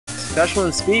Special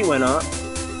and speed went up.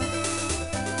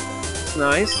 It's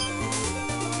nice.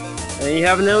 And you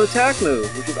have a new attack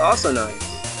move, which is also nice.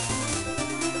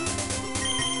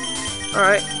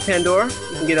 Alright, Pandora,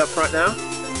 you can get up front now.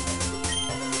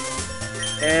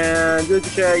 And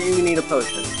Dukicha, you need a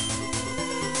potion.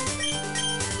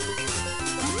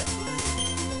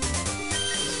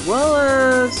 As well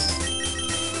as...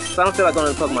 So I don't feel like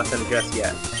going to the Pokemon Center just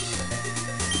yet.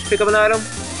 Did you pick up an item?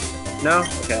 No?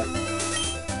 Okay.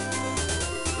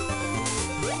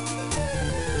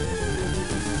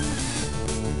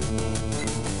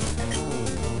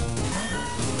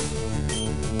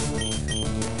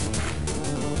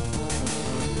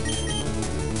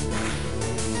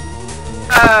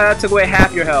 Ah, that took away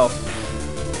half your health.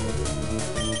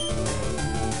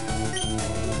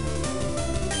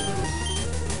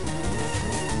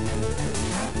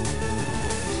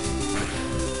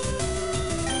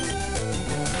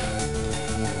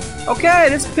 Okay,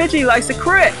 this Pidgey likes to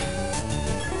crit!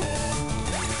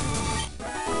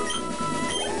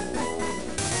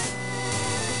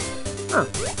 Huh.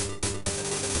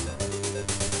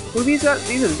 Who these are?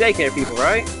 These are the daycare people,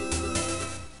 right?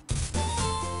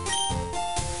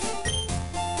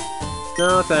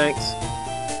 No, thanks.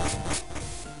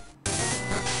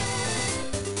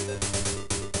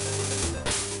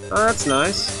 Oh, that's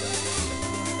nice.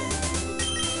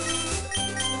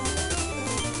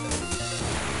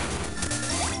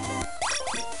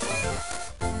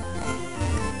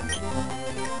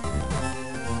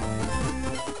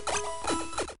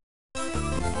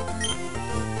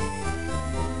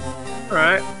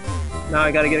 Alright, now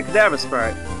I gotta get a Kadabra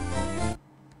Sprite.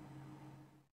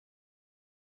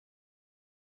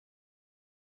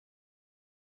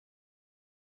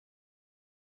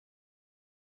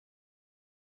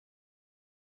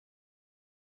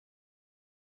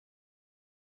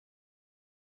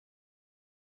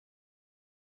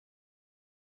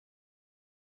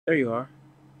 There you are.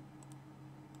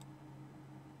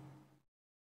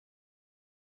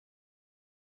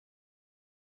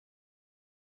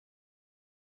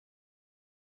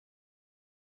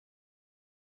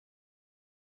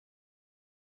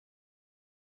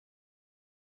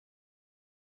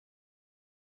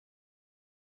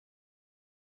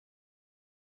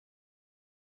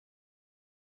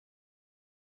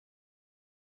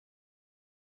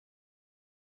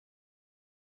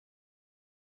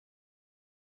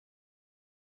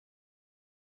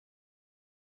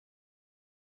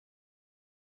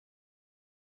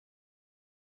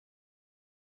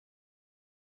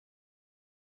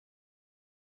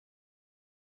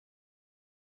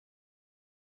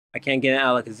 I can't get an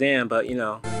Alakazam, but you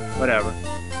know, whatever.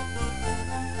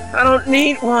 I don't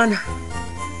need one!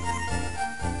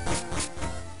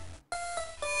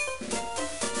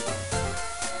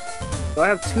 So I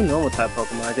have two normal type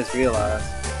Pokemon, I just realized.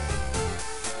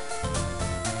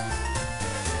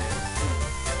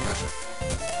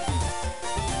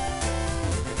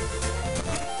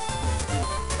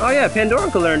 Oh yeah,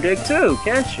 Pandora can learn Dig too,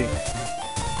 can't she?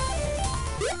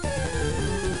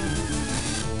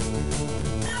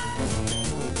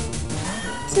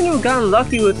 I seem to have gotten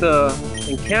lucky with the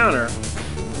encounter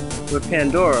with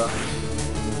Pandora.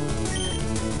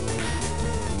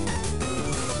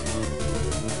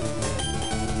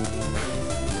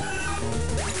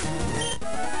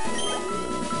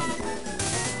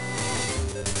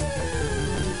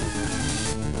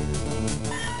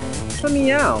 The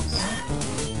Meowths.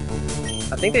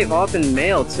 I think they've all been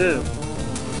male too.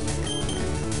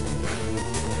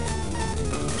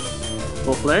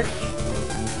 Full flinch?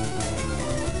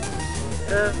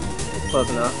 It's close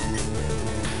enough.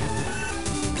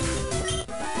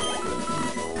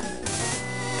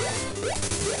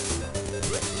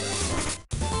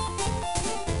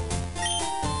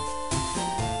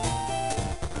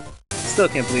 Still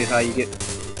can't believe how you get...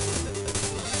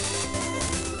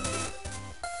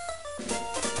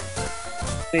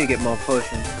 I need to get more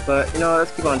potions, but you know,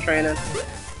 let's keep on training.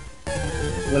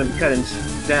 I'm gonna be cutting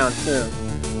down soon.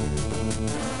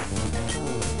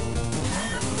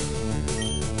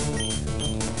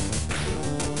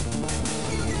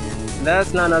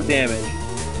 That's not enough damage.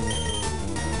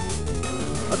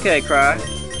 Okay, Cry.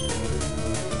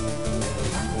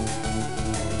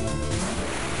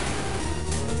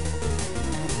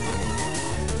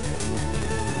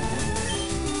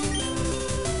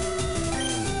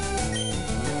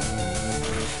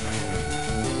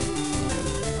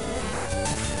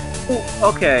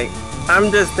 Okay,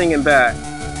 I'm just thinking back.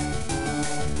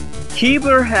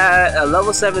 Keebler had a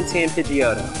level 17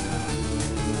 Pidgeotto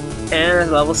and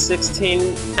a level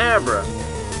 16 Abra.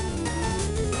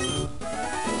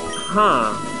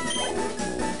 Huh.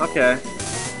 Okay.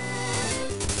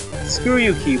 Screw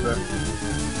you, Keeper.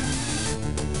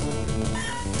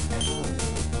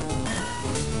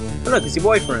 Oh, look, it's your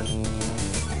boyfriend.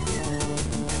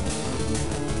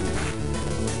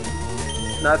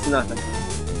 That's nothing.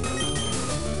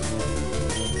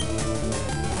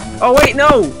 Oh wait,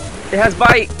 no! It has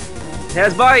bite! It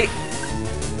has bite!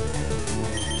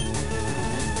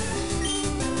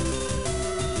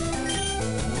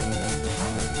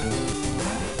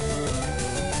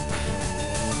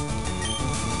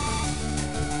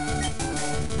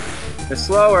 They're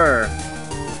slower!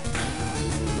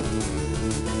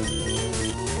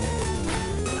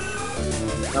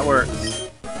 That works.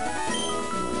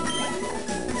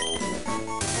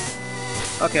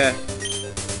 Okay.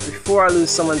 Before I lose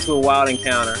someone to a wild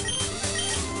encounter.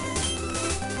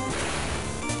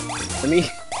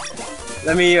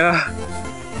 Let me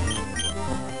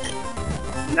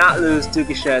not lose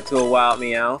Dukashed to a wild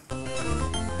Meowth.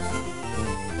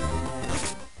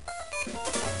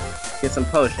 Get some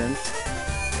potions.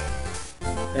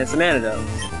 And some antidotes.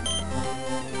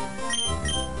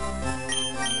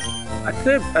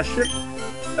 I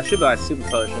should buy a super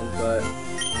potion, but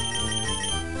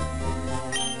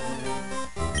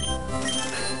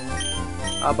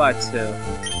I'll buy 2.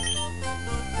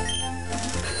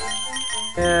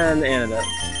 And the antidotes.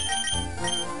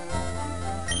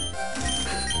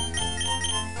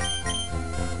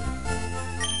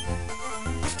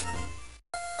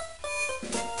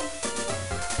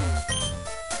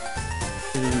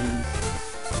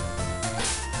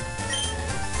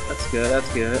 That's good,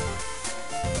 that's good.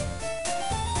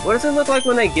 What does it look like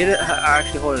when they get it? I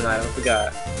actually hold an item, I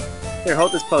forgot. Here,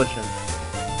 hold this potion.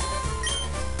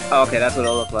 Oh, okay, that's what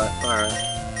it'll look like. Alright.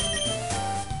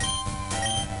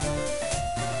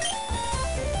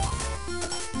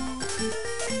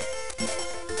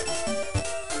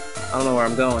 I don't know where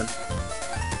I'm going.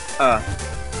 Oh,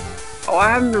 I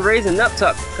haven't been raising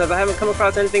Nuptuck because I haven't come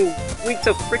across anything weak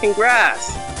to freaking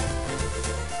grass.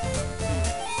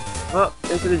 Well,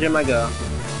 into the gym I go.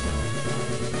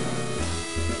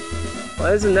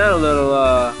 Well, isn't that a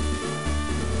little,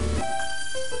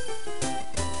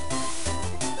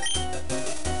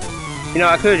 You know,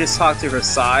 I could have just talked to her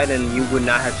side and you would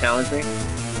not have challenged me.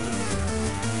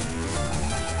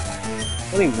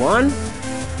 Only one?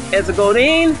 It's a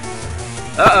Goldeen?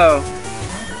 Uh-oh.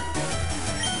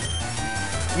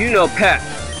 You know Peck.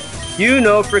 You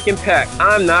know freaking Peck.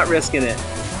 I'm not risking it.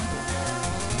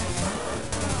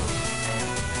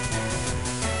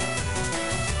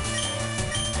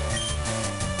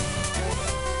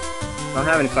 I don't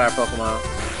have any fire Pokemon.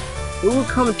 Who will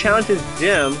come and challenge his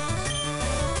gym?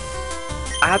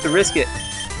 I have to risk it.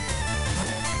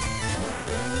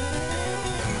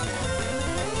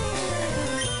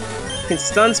 Can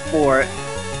Stun Spore it.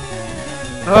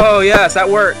 Oh yes, that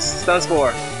works. Stun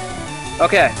Spore.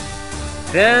 Okay.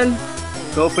 Then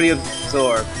go for the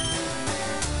Absorb.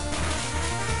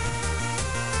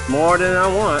 More than I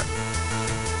want.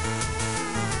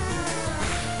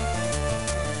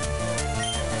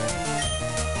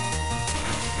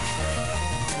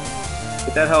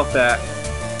 Get that health back.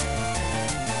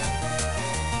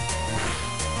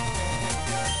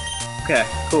 Okay,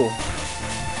 cool.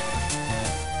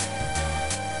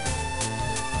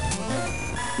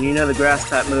 You need another grass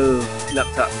type move,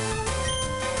 Nuptuck.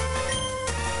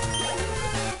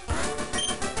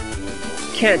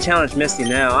 Can't challenge Misty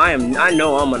now. I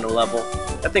know I'm on the level.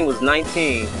 That thing was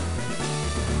 19.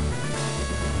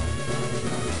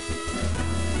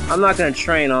 I'm not gonna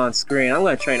train on screen. I'm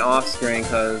gonna train off screen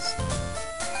because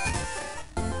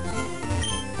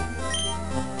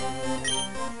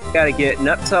gotta get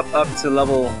Nuptuck up to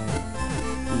level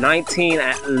 19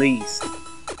 at least.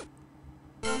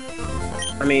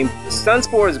 I mean, Stun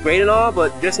Spore is great and all,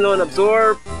 but just knowing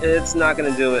Absorb, it's not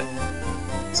gonna do it.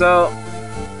 So,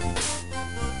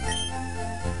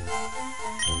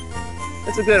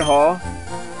 it's a good haul.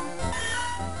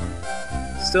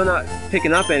 Still not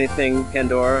picking up anything,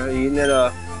 Pandora. You need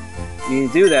to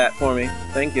do that for me.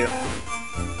 Thank you.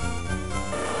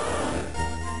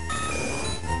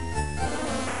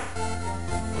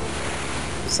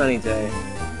 Sunny day.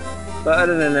 But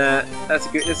other than that,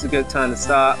 it's a good time to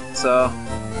stop, so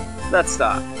let's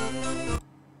stop.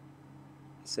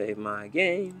 Save my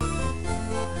game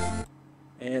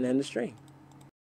and end the stream.